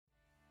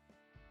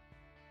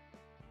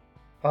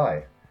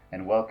Hi,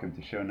 and welcome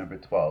to show number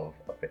 12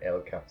 of the El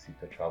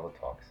Capcito Travel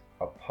Talks,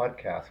 a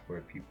podcast where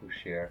people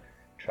share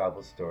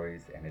travel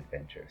stories and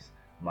adventures.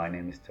 My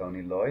name is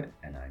Tony Lloyd,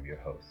 and I'm your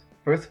host.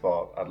 First of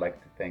all, I'd like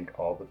to thank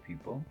all the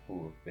people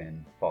who have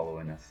been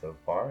following us so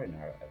far in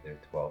our other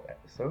 12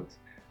 episodes.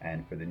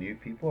 And for the new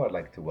people, I'd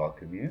like to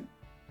welcome you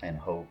and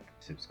hope you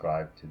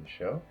subscribe to the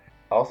show.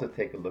 Also,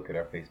 take a look at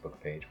our Facebook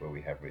page where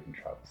we have written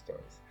travel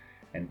stories.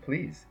 And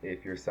please,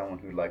 if you're someone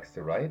who likes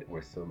to write,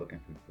 we're still looking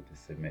for people to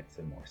submit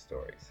some more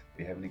stories. If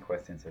you have any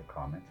questions or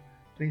comments,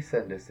 please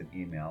send us an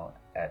email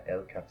at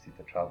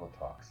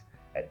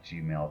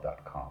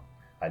elcapcitotraveltalks@gmail.com.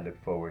 I look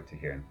forward to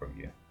hearing from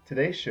you.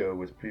 Today's show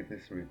was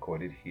previously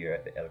recorded here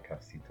at the El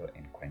Capcito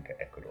in Cuenca,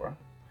 Ecuador,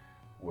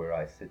 where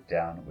I sit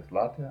down with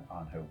Lotte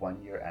on her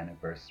 1-year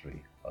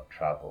anniversary of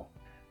travel.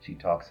 She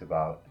talks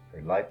about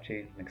her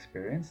life-changing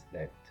experience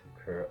that took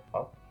her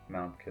up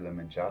Mount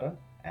Kilimanjaro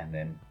and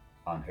then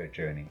on her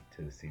journey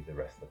to see the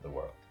rest of the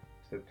world.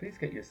 So please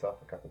get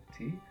yourself a cup of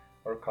tea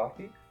or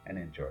coffee and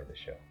enjoy the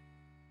show.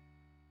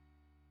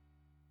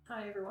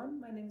 Hi everyone,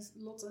 my name is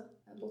Lotte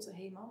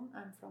Heyman.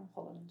 I'm from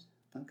Holland.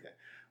 Okay.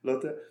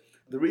 Lotte,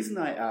 the reason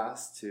I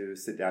asked to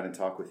sit down and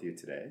talk with you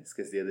today is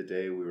because the other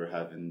day we were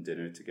having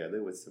dinner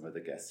together with some of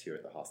the guests here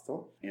at the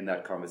hostel. In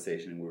that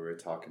conversation, we were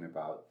talking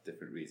about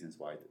different reasons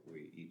why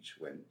we each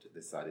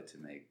decided to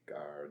make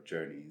our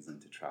journeys and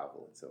to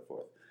travel and so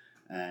forth.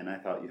 And I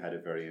thought you had a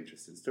very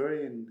interesting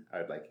story, and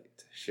I'd like you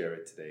to share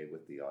it today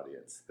with the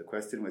audience. The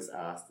question was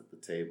asked at the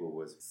table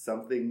was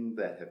something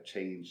that have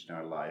changed in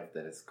our life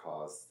that has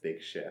caused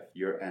big shift.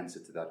 Your answer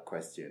to that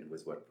question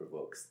was what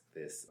provokes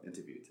this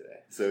interview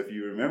today. So if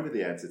you remember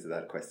the answer to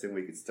that question,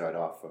 we could start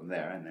off from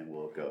there, and then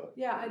we'll go.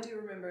 Yeah, I do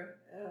remember,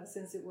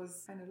 since it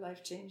was kind of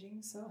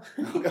life-changing. So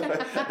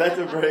That's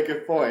a very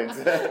good point.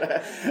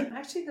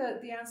 Actually,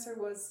 the answer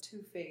was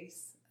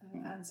two-phase.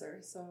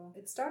 Answer. So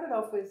it started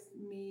off with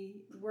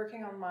me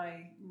working on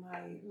my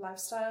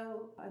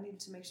lifestyle. I needed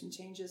to make some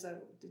changes. I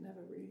didn't have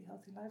a really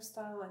healthy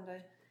lifestyle, and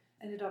I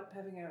ended up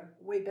having a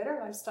way better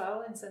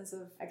lifestyle in sense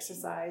of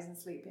exercise and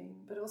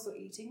sleeping, but also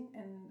eating,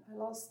 and I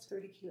lost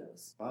 30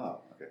 kilos.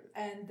 Wow, okay.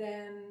 And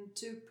then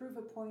to prove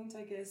a point,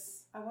 I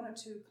guess, I wanted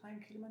to climb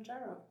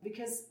Kilimanjaro.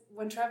 Because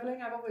when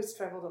traveling, I've always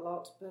traveled a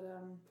lot, but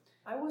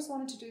I always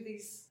wanted to do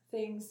these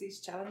things, these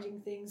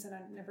challenging things, and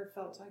I never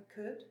felt I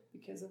could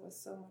because I was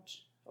so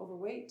much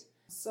overweight.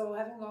 So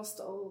having lost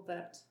all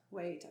that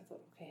weight, I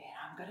thought, okay,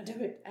 I'm gonna do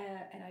it,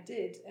 and I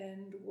did.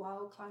 And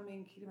while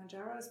climbing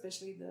Kilimanjaro,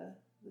 especially the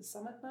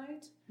summit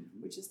night,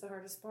 which is the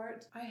hardest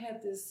part, I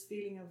had this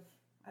feeling of,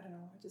 I don't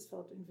know, I just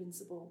felt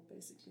invincible,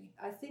 basically.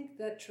 I think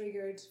that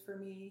triggered for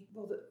me,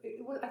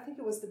 I think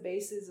it was the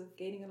basis of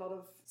gaining a lot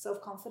of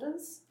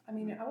self-confidence. I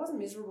mean, I wasn't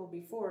miserable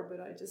before,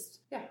 but I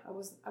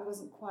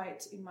wasn't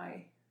quite in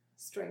my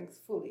strength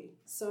fully.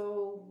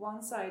 So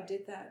once I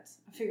did that,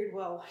 I figured,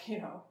 well,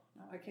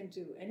 I can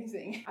do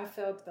anything. I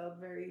felt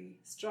very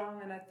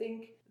strong, and I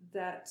think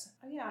that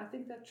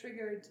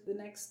triggered the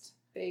next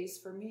phase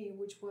for me,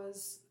 which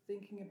was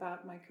thinking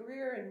about my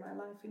career and my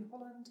life in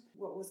Holland,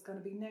 what was going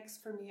to be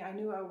next for me. I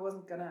knew I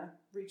wasn't going to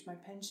reach my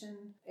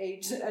pension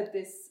age at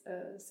this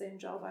same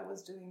job I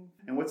was doing.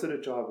 And what sort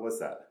of job was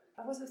that?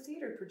 I was a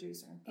theater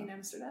producer in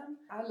Amsterdam.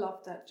 I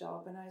loved that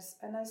job, and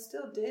I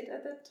still did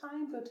at that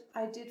time, but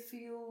I did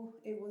feel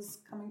it was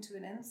coming to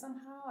an end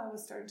somehow. I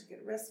was starting to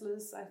get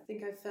restless. I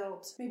think I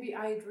felt maybe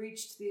I had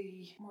reached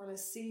the more or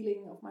less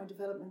ceiling of my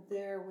development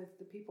there with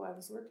the people I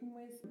was working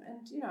with.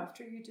 And,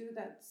 after you do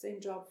that same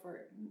job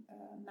for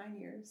 9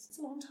 years, it's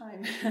a long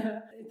time.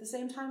 At the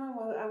same time,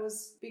 I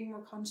was being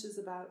more conscious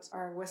about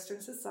our Western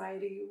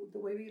society,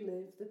 the way we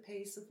live, the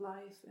pace of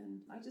life,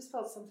 and I just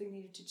felt something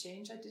needed to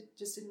change. I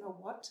just didn't know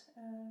what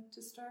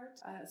to start.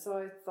 So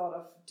I thought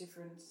of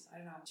different,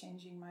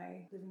 changing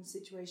my living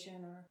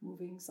situation or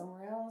moving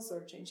somewhere else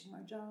or changing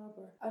my job,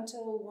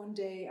 until one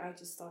day I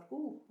just thought,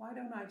 why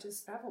don't I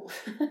just travel?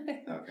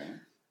 Okay.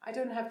 I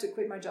don't have to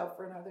quit my job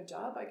for another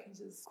job. I can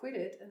just quit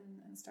it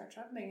and start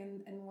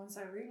traveling. And once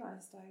I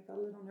realized, I got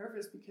a little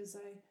nervous because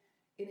I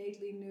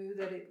innately knew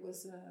that it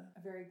was a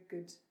very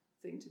good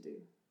thing to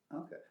do.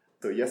 Okay.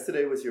 So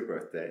yesterday was your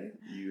birthday.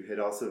 You had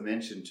also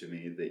mentioned to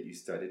me that you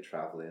started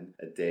traveling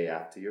a day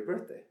after your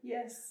birthday.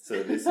 Yes.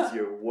 So this is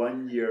your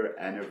 1-year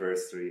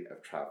anniversary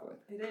of traveling.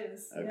 It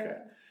is. Okay.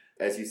 Yeah.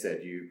 As you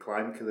said, you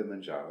climbed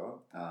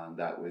Kilimanjaro.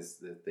 That was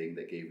the thing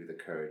that gave you the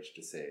courage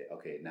to say,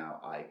 okay, now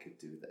I could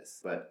do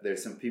this. But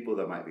there's some people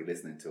that might be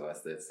listening to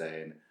us that's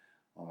saying,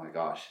 oh my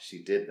gosh, she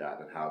did that,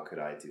 and how could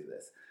I do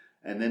this?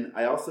 And then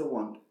I also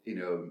want,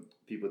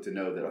 people to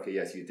know that, okay,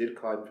 yes, you did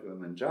climb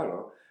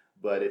Kilimanjaro,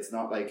 but it's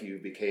not like you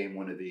became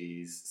one of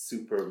these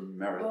super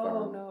marathon.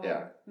 Oh, no.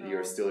 Yeah, no.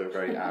 You're still a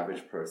very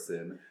average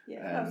person.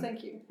 Yeah,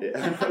 thank you.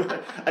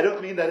 I don't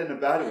mean that in a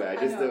bad way.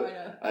 I know.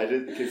 I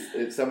know. Because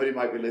if somebody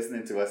might be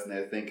listening to us and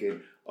they're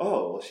thinking,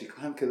 oh, well, she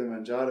climbed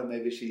Kilimanjaro.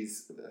 Maybe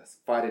she's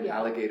fighting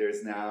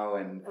alligators now,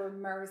 and or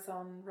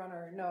marathon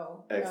runner.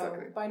 No,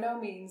 exactly. No, by no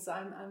means.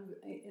 I'm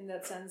in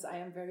that sense. I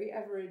am very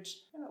average.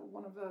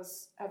 One of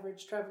those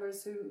average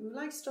travelers who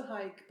likes to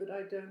hike, but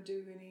I don't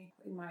do any,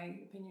 in my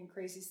opinion,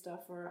 crazy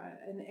stuff.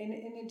 And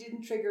it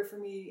didn't trigger for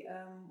me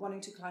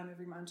wanting to climb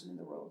every mountain in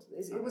the world.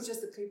 It was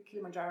just the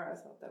Kilimanjaro. I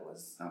thought that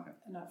was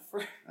enough for.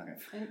 Okay.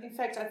 And in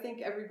fact, I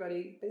think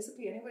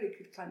basically anybody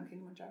could climb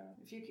Kilimanjaro.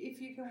 If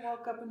you can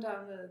walk up and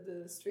down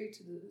the street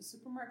to the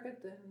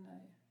supermarket, then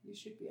you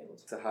should be able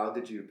to. So how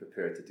did you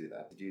prepare to do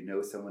that? Did you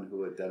know someone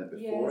who had done it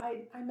before?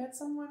 Yeah, I met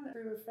someone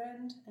through a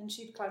friend, and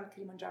she'd climbed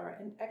Kilimanjaro,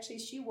 and actually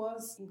she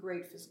was in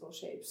great physical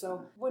shape.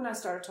 So when I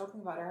started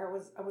talking about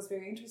her, I was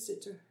very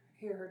interested to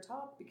hear her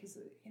talk, because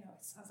it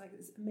sounds like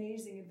this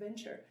amazing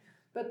adventure.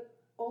 But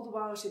all the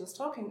while she was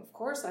talking, of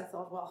course, I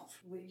thought, well,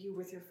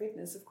 with your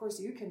fitness, of course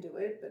you can do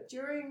it. But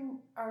during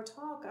our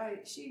talk,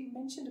 she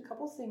mentioned a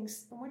couple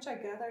things from which I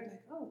gathered,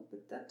 like, oh,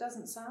 but that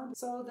doesn't sound.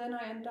 So then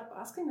I ended up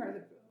asking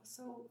her,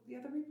 so the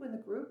other people in the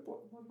group,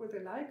 what were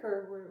they like,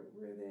 or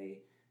were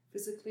they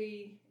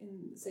physically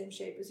in the same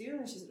shape as you?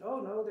 And she said, oh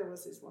no, there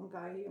was this one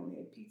guy, he only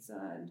ate pizza.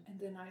 And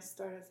then I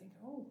started thinking,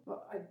 oh,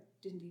 well, I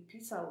didn't eat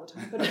pizza all the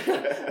time, but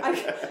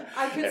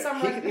I could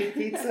somewhat... If he could eat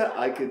pizza,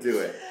 I could do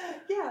it.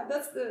 Yeah,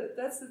 that's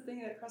the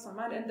thing that crossed my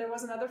mind. And there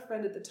was another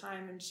friend at the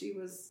time, and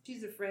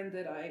she's a friend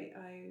that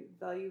I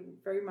value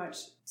very much.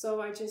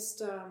 So I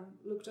just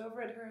looked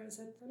over at her and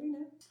said,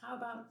 Carolina, how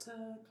about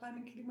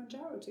climbing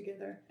Kilimanjaro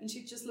together? And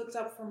she just looked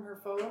up from her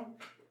phone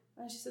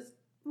and she says,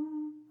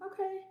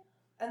 okay.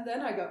 And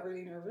then I got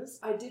really nervous.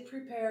 I did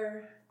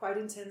prepare quite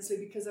intensely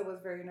because I was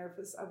very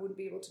nervous I wouldn't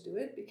be able to do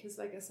it, because,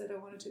 like I said, I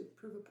wanted to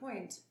prove a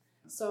point.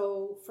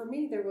 So for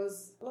me, there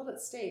was a lot at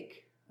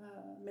stake,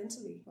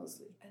 mentally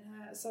mostly.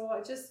 And so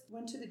I just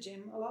went to the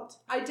gym a lot.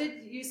 I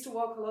did used to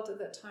walk a lot at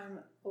that time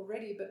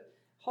already, but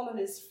Holland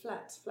is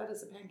flat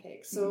as a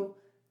pancake. So,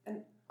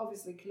 and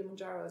obviously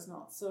Kilimanjaro is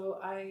not. So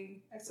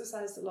I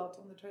exercised a lot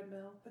on the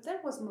treadmill, but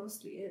that was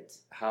mostly it.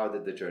 How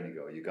did the journey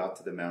go? You got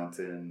to the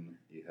mountain,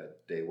 you had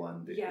day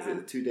one. Is it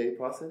a 2-day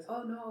process?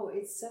 Oh no,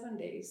 it's 7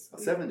 days. Oh,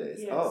 7 days?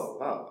 Yes. Oh,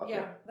 wow. Okay.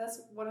 Yeah,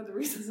 that's one of the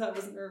reasons I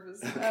was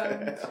nervous.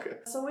 Okay.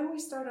 So when we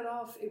started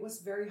off, it was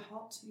very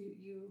hot.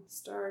 You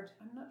start,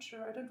 I'm not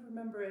sure, I don't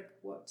remember at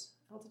what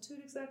altitude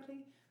exactly,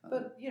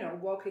 but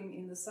walking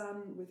in the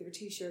sun with your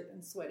t-shirt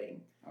and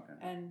sweating,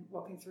 and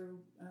walking through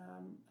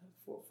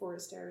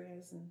forest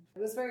areas, and it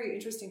was very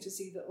interesting to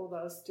see all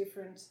those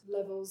different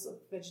levels of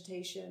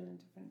vegetation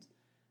and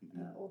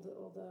different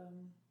all the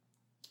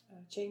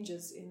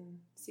changes in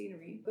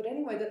scenery. But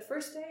anyway, that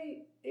first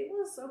day it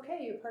was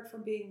okay, apart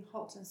from being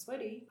hot and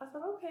sweaty. I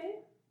thought, okay,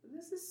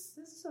 this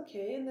is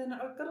okay. And then I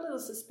got a little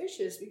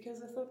suspicious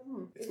because I thought,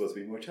 it's supposed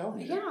to be more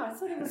challenging. Yeah, I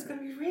thought it was going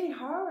to be really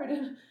hard.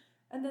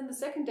 And then the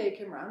second day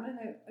came around, and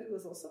it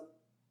was also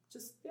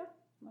just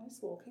nice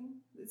walking.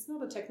 It's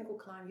not a technical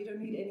climb. You don't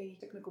need any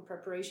technical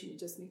preparation. You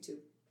just need to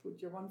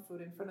put your one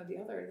foot in front of the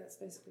other. That's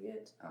basically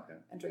it. Okay.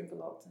 And drink a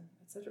lot, and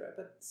etc.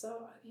 But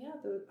so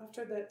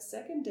after that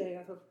second day,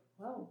 I thought,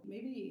 well,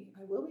 maybe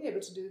I will be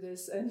able to do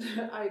this, and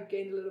I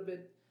gained a little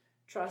bit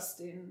trust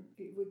in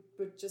it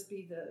would just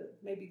be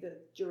maybe the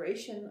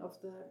duration of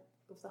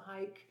the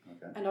hike,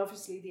 and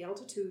obviously the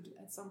altitude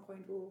at some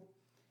point will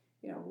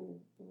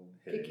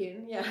kick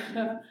in.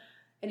 Yeah.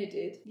 And it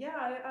did. Yeah,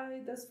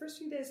 I those first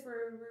few days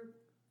were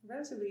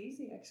relatively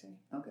easy, actually.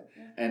 Okay.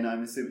 Yeah. And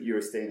I'm assuming you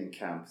were staying in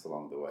camps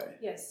along the way.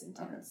 Yes, in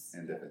tents.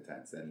 In different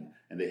tents.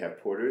 And they have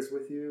porters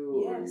with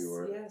you? Yes, or you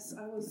were... yes.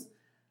 I was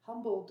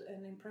humbled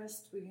and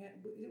impressed.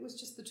 It was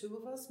just the two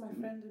of us, my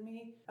friend and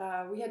me.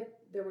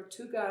 There were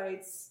 2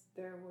 guides,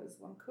 there was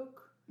 1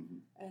 cook,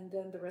 and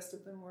then the rest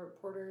of them were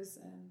porters,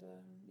 and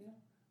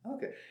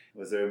Okay.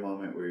 Was there a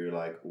moment where you're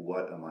like,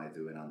 what am I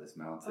doing on this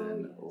mountain? Oh,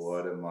 yes.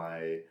 What am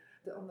I...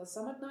 On the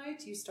summit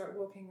night, you start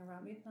walking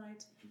around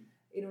midnight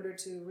in order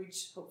to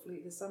reach, hopefully,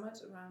 the summit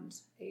around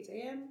 8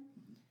 a.m.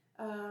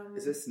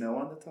 Is there snow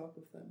on the top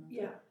of that mountain?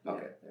 Yeah.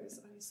 Okay. There's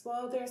ice.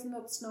 Well, there's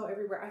not snow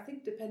everywhere. I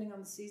think depending on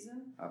the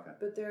season. Okay.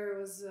 But there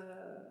was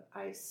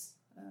ice.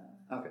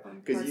 Okay.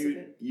 Because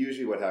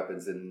usually what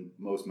happens in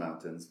most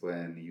mountains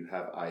when you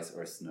have ice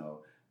or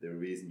snow, the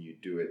reason you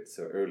do it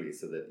so early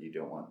so that you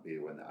don't want to be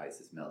when the ice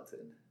is melted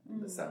and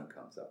the sun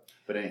comes up.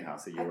 But anyhow,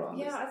 so you were on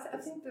this I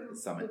think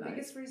the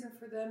biggest reason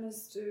for them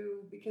is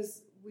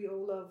because we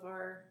all love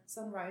our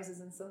sunrises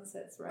and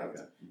sunsets, right?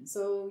 Okay.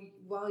 So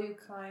while you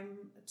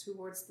climb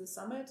towards the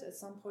summit, at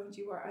some point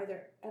you are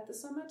either at the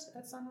summit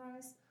at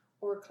sunrise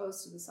or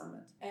close to the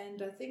summit.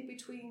 And I think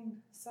between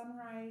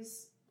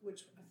sunrise,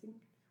 which I think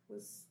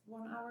was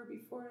 1 hour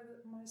before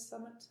my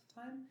summit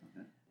time,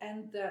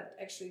 and that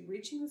actually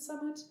reaching the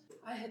summit,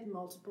 I had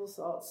multiple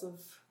thoughts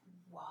of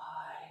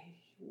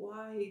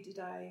why did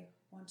I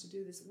want to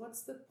do this?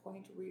 What's the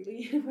point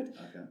really?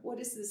 What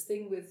is this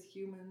thing with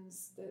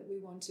humans that we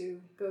want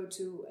to go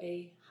to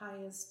a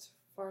highest,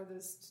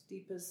 farthest,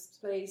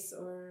 deepest place?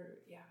 Or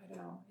I don't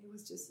know. It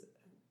was just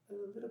a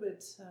little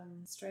bit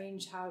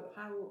strange how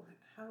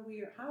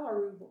how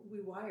are we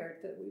wired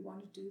that we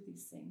want to do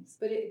these things?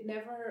 But it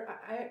never.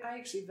 I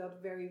actually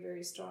felt very,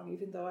 very strong,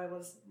 even though I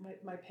was my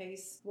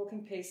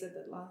walking pace in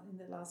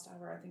the last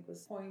hour, I think,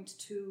 was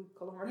 0.2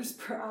 kilometers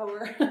per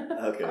hour.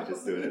 Okay,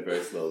 just doing it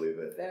very slowly,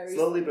 but very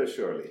slowly but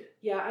surely.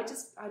 Yeah,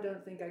 I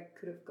don't think I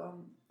could have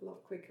gone a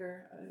lot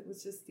quicker. It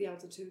was just the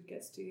altitude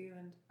gets to you,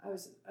 and I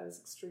was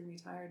extremely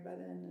tired by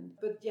then.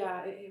 But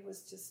yeah, it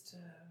was just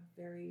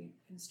very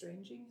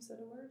estranging. Is that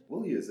a word?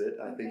 We'll use it.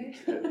 I Okay.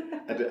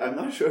 think. I'm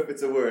not sure if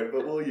it's a word,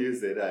 but we'll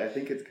use it. I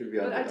think it could be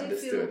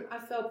understood. I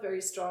felt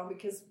very strong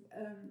because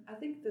I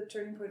think the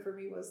turning point for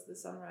me was the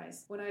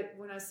sunrise. When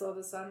I saw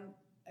the sun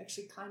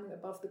actually climbing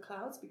above the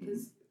clouds,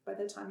 because by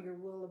that time you're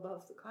well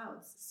above the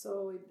clouds,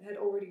 so it had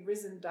already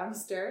risen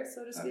downstairs,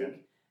 so to speak. Okay.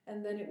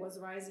 And then it was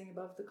rising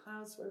above the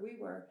clouds where we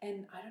were.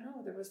 And I don't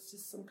know, there was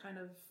just some kind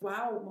of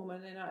wow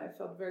moment, and I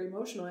felt very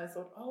emotional. I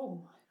thought,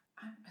 oh,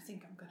 I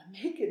think I'm going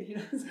to make it, you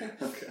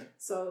know. Okay.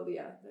 So,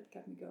 yeah, that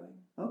kept me going.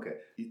 Okay.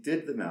 You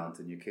did the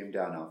mountain. You came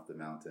down off the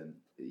mountain.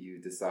 You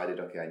decided,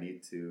 okay, I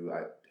need to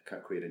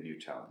create a new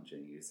challenge,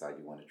 and you decided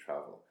you want to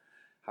travel.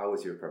 How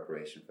was your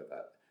preparation for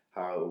that?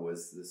 How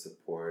was the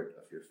support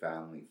of your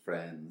family,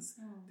 friends?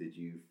 Did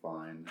you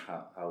find,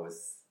 how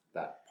was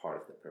that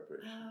part of the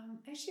preparation?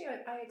 Actually,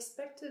 I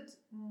expected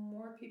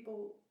more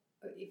people,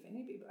 if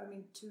any people,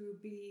 to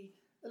be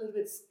a little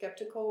bit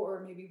skeptical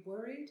or maybe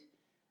worried.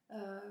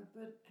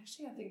 But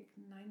actually, I think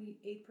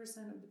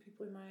 98% of the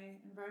people in my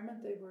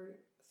environment, they were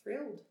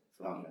thrilled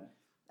for me.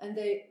 And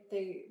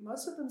they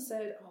most of them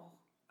said, "Oh,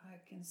 I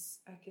can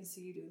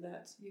see you do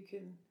that. You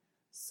can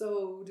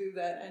so do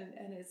that,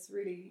 and it's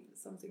really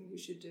something you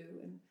should do."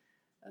 And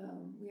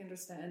we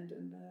understand.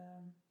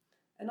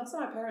 And also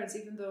my parents,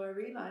 even though I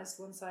realized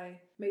once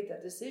I made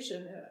that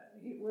decision,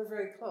 we're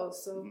very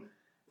close. So,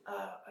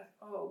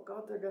 oh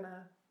God, they're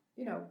gonna,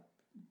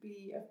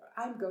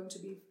 I'm going to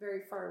be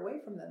very far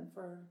away from them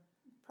for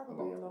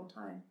probably a long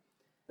time.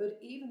 But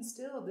even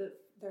still,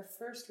 their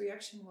first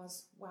reaction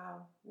was,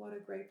 wow, what a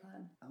great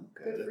plan.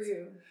 Okay, good for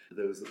you.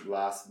 Those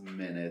last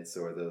minutes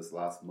or those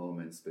last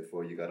moments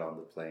before you got on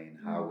the plane,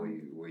 how were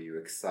you? Were you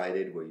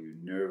excited? Were you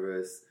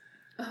nervous?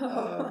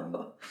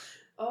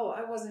 Oh,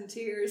 I was in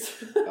tears.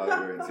 Oh,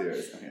 you were in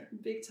tears. Okay.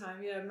 Big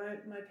time, yeah.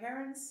 My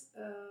parents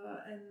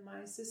and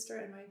my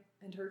sister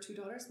and her two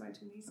daughters, my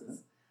two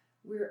nieces,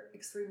 we're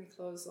extremely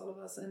close, all of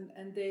us,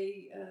 and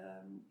they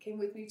came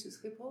with me to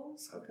Schiphol.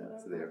 Okay,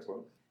 to the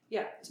airport.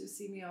 Yeah, to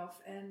see me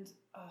off, and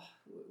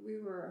we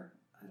were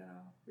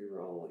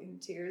all in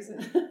tears,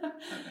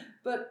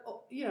 but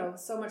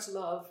so much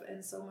love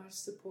and so much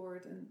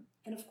support, and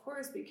of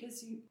course,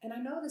 because I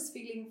know this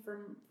feeling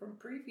from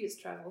previous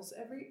travels.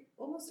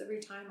 Almost every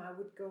time I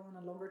would go on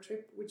a longer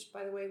trip, which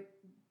by the way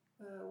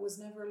was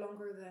never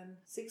longer than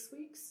 6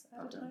 weeks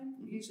at a time,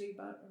 usually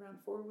around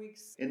 4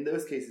 weeks. In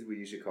those cases, we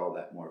usually call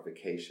that more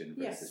vacation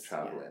versus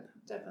traveling.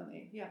 Yeah,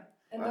 definitely, yeah.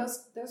 And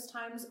those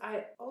times,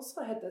 I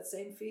also had that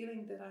same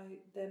feeling that I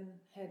then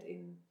had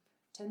in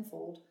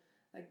tenfold,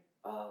 like,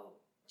 oh,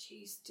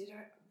 geez,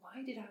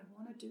 why did I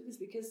want to do this?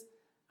 Because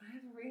I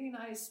have a really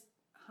nice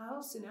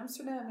house in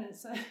Amsterdam, and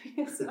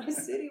it's a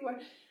nice city.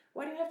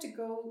 Why do I have to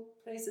go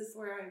places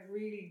where I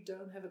really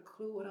don't have a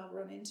clue what I'll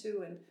run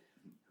into and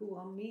who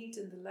I'll meet,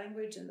 and the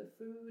language and the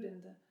food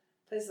and the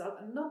places?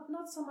 And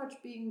not so much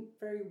being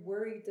very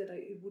worried that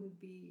it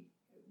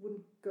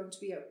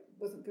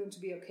wasn't going to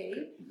be okay.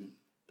 Mm-hmm.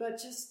 But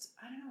just,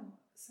 I don't know,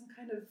 some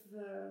kind of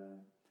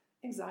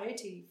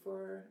anxiety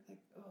for,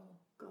 like, oh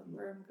God,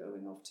 where I'm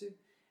going off to.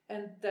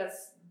 And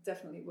that's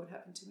definitely what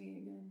happened to me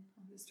again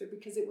on this trip,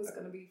 because it was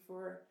going to be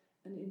for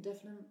an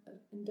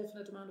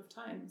indefinite amount of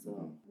time.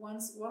 So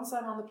once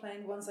I'm on the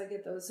plane, once I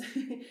get those,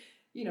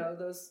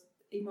 those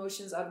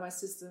emotions out of my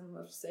system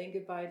of saying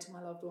goodbye to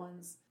my loved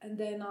ones, and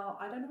then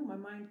I don't know, my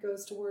mind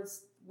goes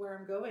towards where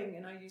I'm going,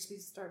 and I usually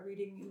start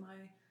reading in my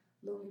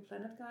Lonely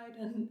Planet guide,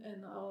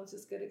 and I'll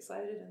just get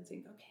excited and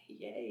think, okay,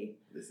 yay,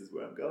 this is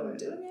where I'm going. I'm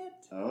doing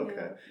it.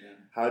 Okay. Yeah.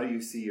 How do you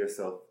see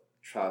yourself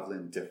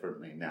traveling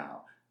differently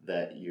now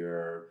that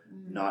you're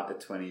not a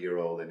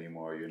 20-year-old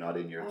anymore? You're not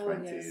in your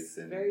 20s. Yes,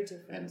 very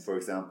different. And for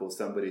example,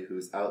 somebody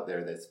who's out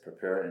there that's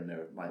prepared and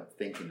they're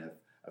thinking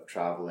of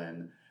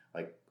traveling,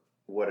 like,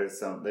 let's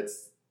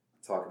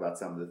talk about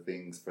some of the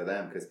things for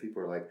them, because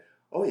people are like,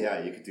 oh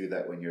yeah, you could do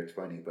that when you're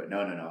 20, but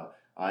no.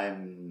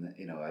 I'm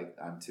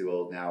too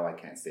old now. I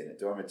can't stay in a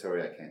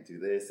dormitory. I can't do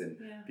this, and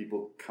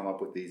people come up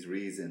with these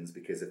reasons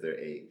because of their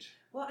age.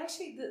 Well,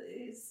 actually,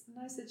 it's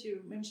nice that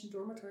you mentioned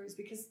dormitories,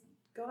 because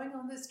going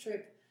on this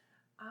trip,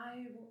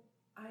 I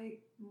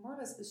more or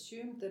less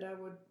assumed that I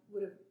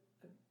would have,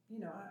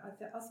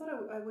 I thought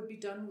I would be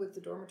done with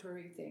the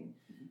dormitory thing.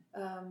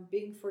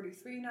 Being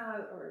 43 now,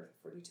 or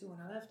 42 when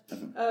I left,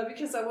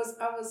 because I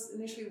was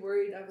initially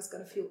worried I was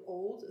going to feel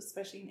old,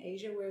 especially in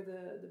Asia, where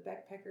the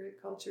backpacker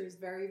culture is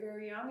very,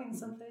 very young in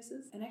some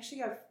places. And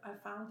actually, I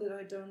found that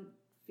I don't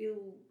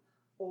feel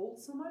old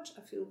so much.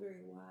 I feel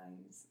very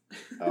wise.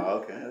 Oh,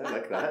 okay. I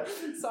like that.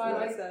 So I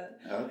like that.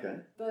 Okay.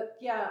 But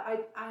yeah,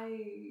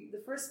 I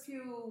the first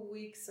few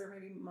weeks or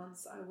maybe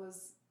months I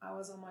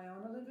was on my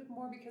own a little bit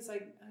more because I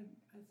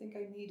think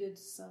I needed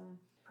some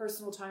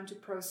personal time to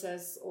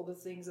process all the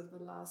things of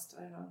the last,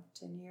 I don't know,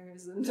 10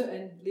 years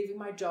and leaving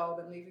my job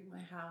and leaving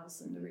my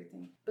house and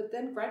everything. But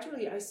then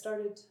gradually I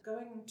started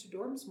going to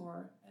dorms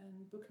more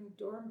and booking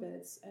dorm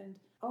beds. And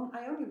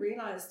I only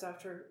realized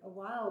after a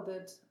while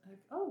that,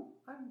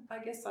 I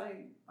guess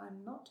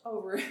I'm not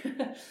over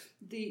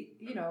the,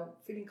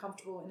 feeling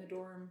comfortable in a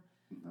dorm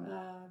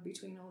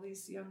between all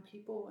these young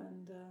people.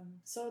 And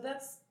so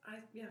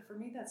for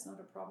me, that's not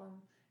a problem.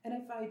 And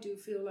if I do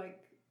feel like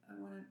I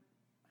want to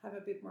have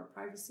a bit more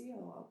privacy,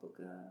 I'll book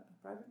a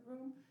private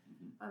room.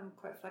 I'm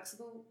quite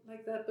flexible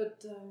like that,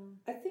 but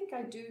I think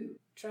I do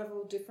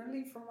travel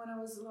differently from when I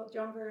was a lot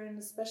younger, and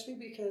especially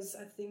because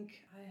I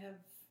think I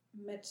have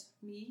met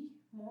me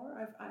more.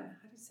 How do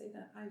you say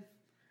that? I've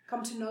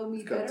come to know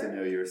me better. Come to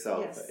know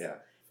yourself, yes. Yeah.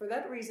 For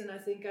that reason, I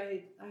think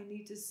I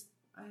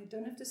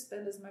don't have to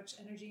spend as much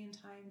energy and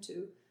time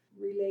to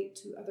relate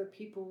to other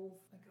people.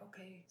 Like,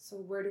 okay, so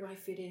where do I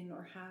fit in,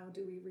 or how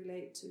do we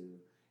relate to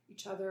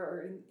each other,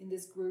 or in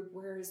this group,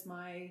 where is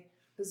my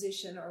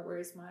position, or where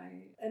is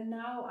my... And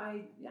now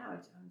I'm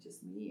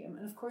just me.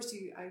 And of course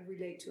I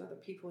relate to other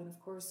people, and of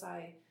course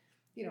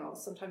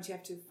sometimes you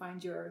have to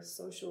find your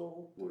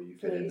social where you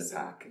fit in the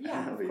pack.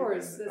 Yeah, of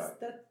course.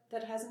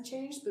 That hasn't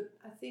changed, but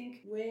I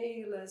think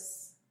way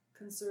less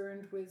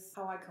concerned with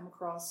how I come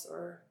across,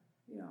 or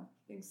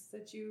things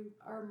that you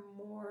are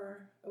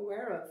more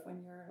aware of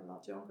when you're a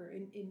lot younger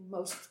in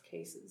most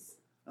cases.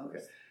 Okay.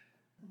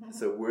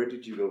 So where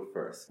did you go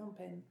first? Phnom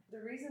Penh.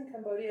 The reason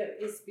Cambodia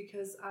is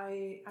because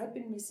I'd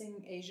been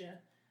missing Asia.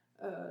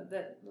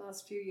 That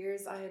last few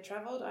years I had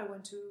traveled, I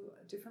went to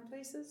different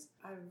places.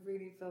 I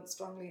really felt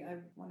strongly I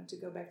wanted to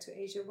go back to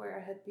Asia, where I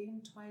had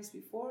been twice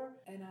before,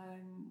 and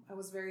I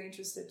was very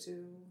interested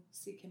to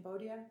see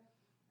Cambodia.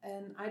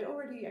 And I'd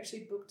already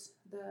actually booked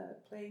the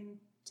plane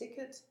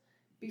ticket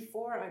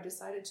before I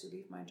decided to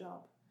leave my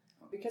job,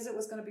 because it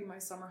was going to be my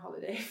summer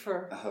holiday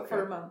for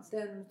a month.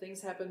 Then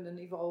things happened and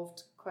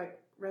evolved quite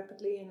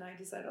rapidly, and I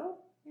decided,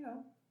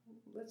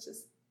 let's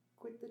just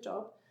quit the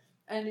job.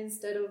 And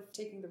instead of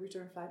taking the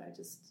return flight, I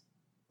just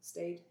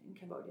stayed in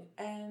Cambodia.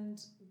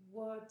 And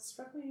what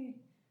struck me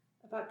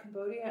about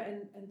Cambodia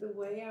and the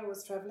way I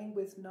was traveling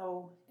with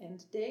no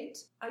end date,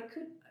 I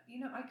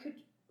could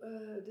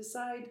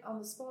decide on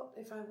the spot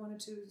if I wanted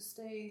to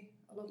stay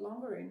a lot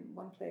longer in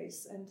one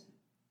place. And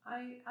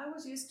I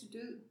was used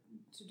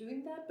to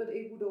doing that, but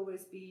it would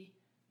always be,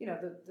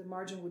 the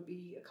margin would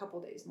be a couple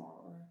days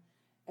more.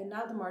 And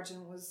now the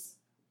margin was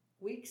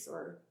weeks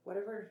or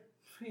whatever,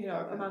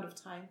 amount of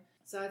time.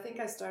 So I think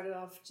I started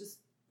off just,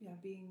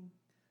 being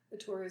a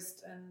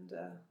tourist and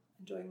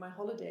enjoying my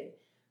holiday.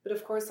 But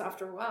of course,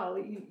 after a while,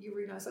 you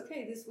realize,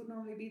 okay, this would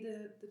normally be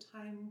the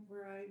time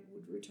where I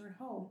would return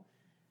home.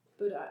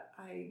 But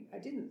I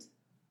didn't.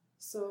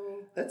 So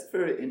that's a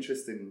very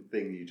interesting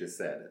thing you just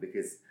said,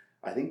 because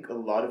I think a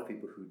lot of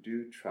people who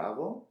do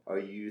travel are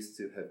used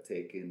to have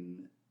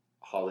taken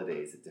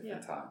holidays at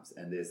different times.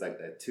 And there's like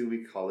a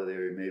 2-week holiday,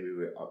 or maybe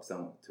we're up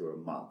some to a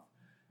month.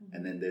 Mm-hmm.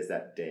 And then there's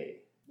that day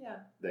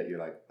that you're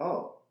like,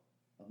 oh,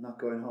 I'm not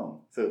going home.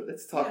 So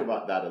let's talk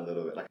about that a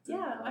little bit.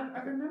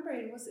 I remember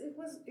it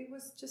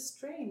was just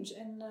strange.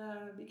 And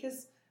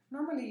because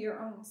normally you're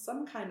on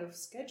some kind of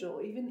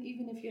schedule, even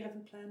if you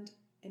haven't planned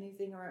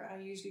anything, or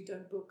I usually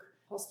don't book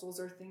hostels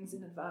or things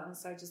in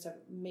advance. I just have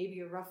maybe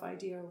a rough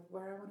idea of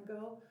where I want to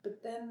go.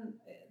 But then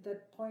at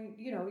that point,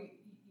 you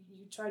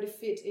try to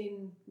fit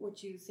in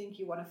what you think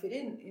you want to fit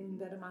in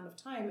that amount of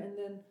time. And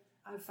then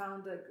I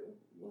found that,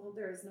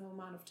 there is no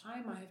amount of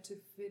time I have to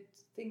fit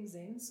things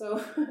in.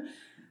 So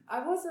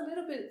I was a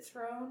little bit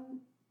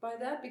thrown by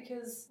that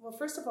because,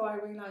 first of all, I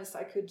realized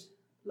I could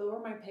lower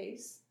my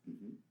pace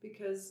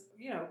because,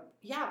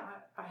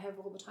 I have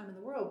all the time in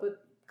the world,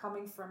 but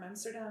coming from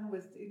Amsterdam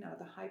with,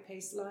 the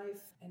high-paced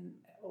life and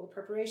all the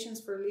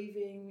preparations for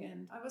leaving,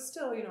 and I was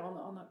still,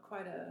 on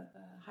quite a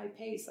high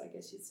pace, I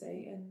guess you'd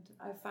say. And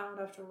I found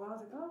after a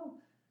while,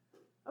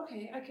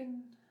 okay, I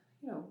can,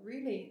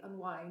 really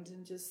unwind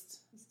and just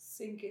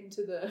sink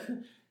into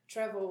the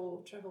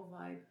travel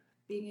vibe.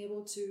 Being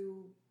able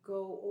to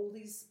go all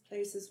these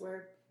places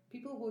where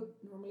people would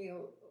normally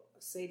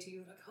say to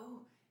you,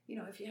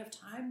 if you have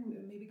time,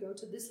 maybe go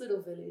to this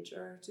little village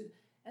or to...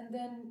 And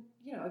then,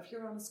 if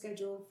you're on a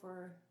schedule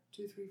for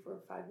 2, 3, 4,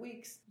 5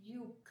 weeks,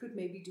 you could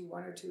maybe do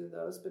 1 or 2 of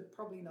those, but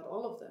probably not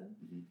all of them.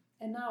 Mm-hmm.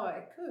 And now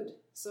I could.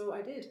 So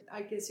I did.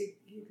 I guess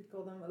you could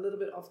call them a little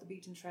bit off the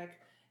beaten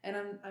track. And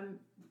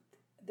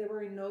there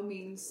were no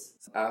means...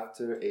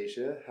 After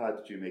Asia, how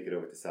did you make it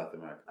over to South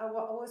America? I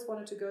always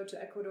wanted to go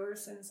to Ecuador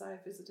since I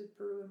visited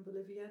Peru and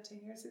Bolivia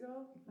 10 years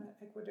ago.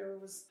 Ecuador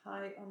was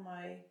high on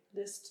my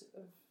list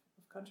of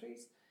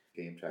countries.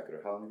 Game tracker.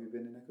 How long have you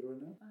been in Ecuador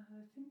now?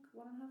 I think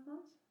 1.5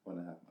 months.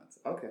 1.5 months.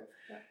 Okay.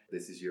 Yeah.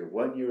 This is your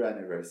 1-year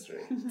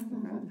anniversary.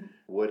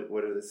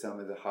 What are some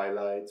of the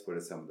highlights? What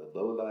are some of the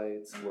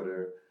lowlights?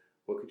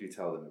 what could you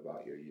tell them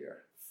about your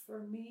year? For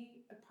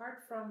me,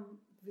 apart from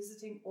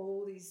visiting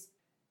all these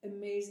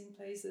amazing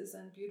places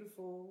and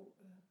beautiful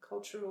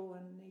cultural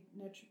and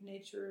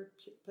nature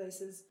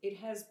places, it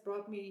has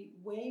brought me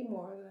way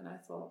more than I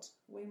thought,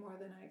 way more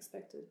than I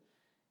expected.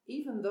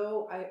 Even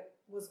though I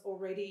was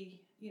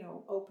already,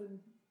 open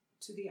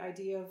to the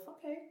idea of,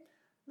 okay,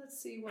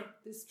 let's see what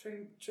this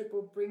trip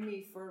will bring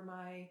me for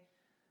my,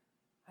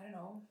 I don't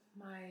know,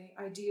 my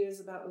ideas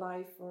about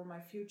life or my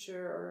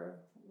future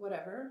or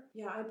whatever.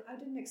 Yeah, I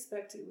didn't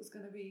expect it was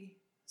going to be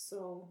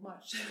so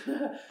much.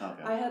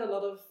 Okay. I had a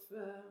lot of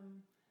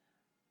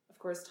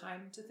course,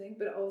 time to think,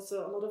 but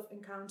also a lot of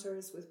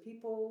encounters with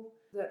people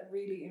that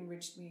really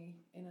enriched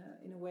me in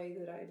a way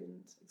that I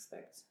didn't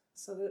expect.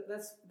 So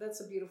that's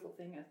a beautiful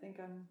thing. I think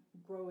I'm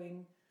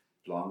growing.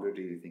 Longer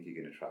do you think you're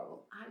going to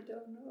travel? I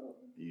don't know.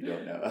 You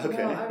don't know? Okay.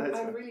 No,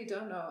 I really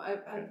don't know.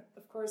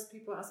 Of course,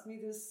 people ask me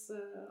this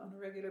on a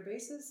regular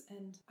basis,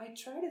 and I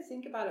try to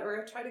think about it, or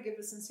I try to give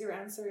a sincere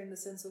answer in the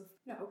sense of,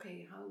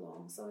 okay, how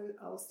long? So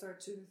I'll start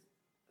to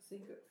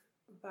think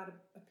about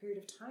a period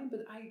of time,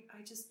 but I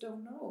just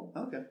don't know.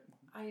 Okay.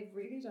 I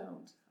really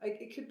don't.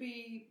 It could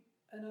be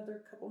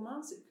another couple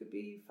months. It could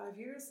be 5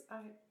 years.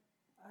 I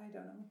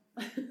don't know.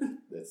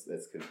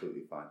 That's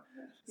completely fine.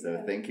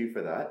 So Thank you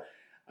for that.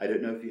 I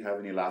don't know if you have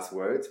any last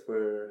words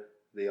for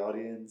the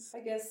audience. I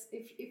guess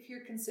if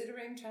you're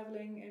considering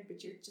traveling,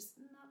 but you're just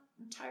not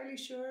entirely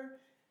sure,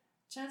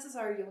 chances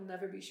are you'll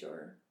never be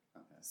sure.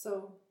 Okay.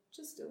 So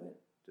just do it.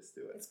 Just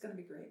do it. It's going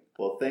to be great.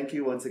 Well, thank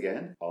you once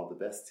again. All the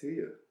best to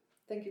you.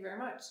 Thank you very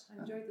much. I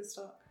enjoyed this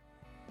talk.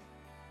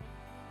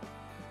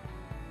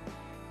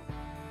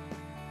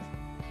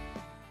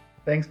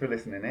 Thanks for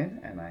listening in,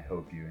 and I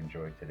hope you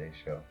enjoyed today's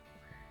show.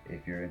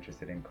 If you're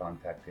interested in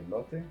contacting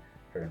Lotte,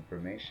 her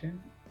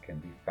information can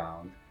be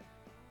found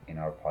in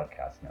our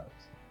podcast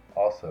notes.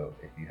 Also,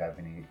 if you have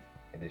any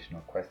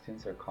additional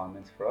questions or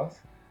comments for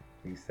us,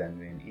 please send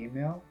me an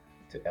email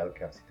to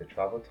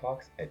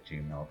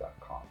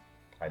elcapcitotraveltalks@gmail.com.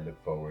 I look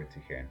forward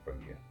to hearing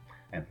from you.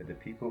 And for the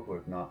people who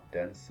have not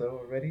done so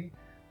already,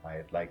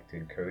 I'd like to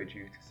encourage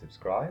you to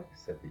subscribe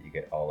so that you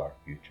get all our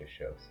future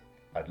shows.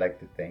 I'd like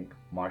to thank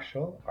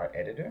Marshall, our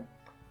editor,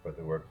 for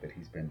the work that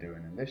he's been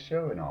doing in this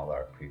show and all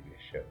our previous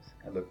shows.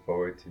 I look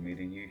forward to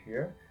meeting you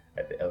here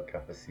at the El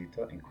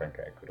Cafecito in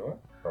Cuenca, Ecuador,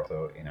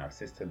 also in our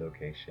sister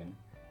location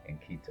in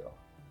Quito.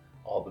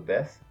 All the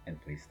best,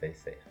 and please stay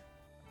safe.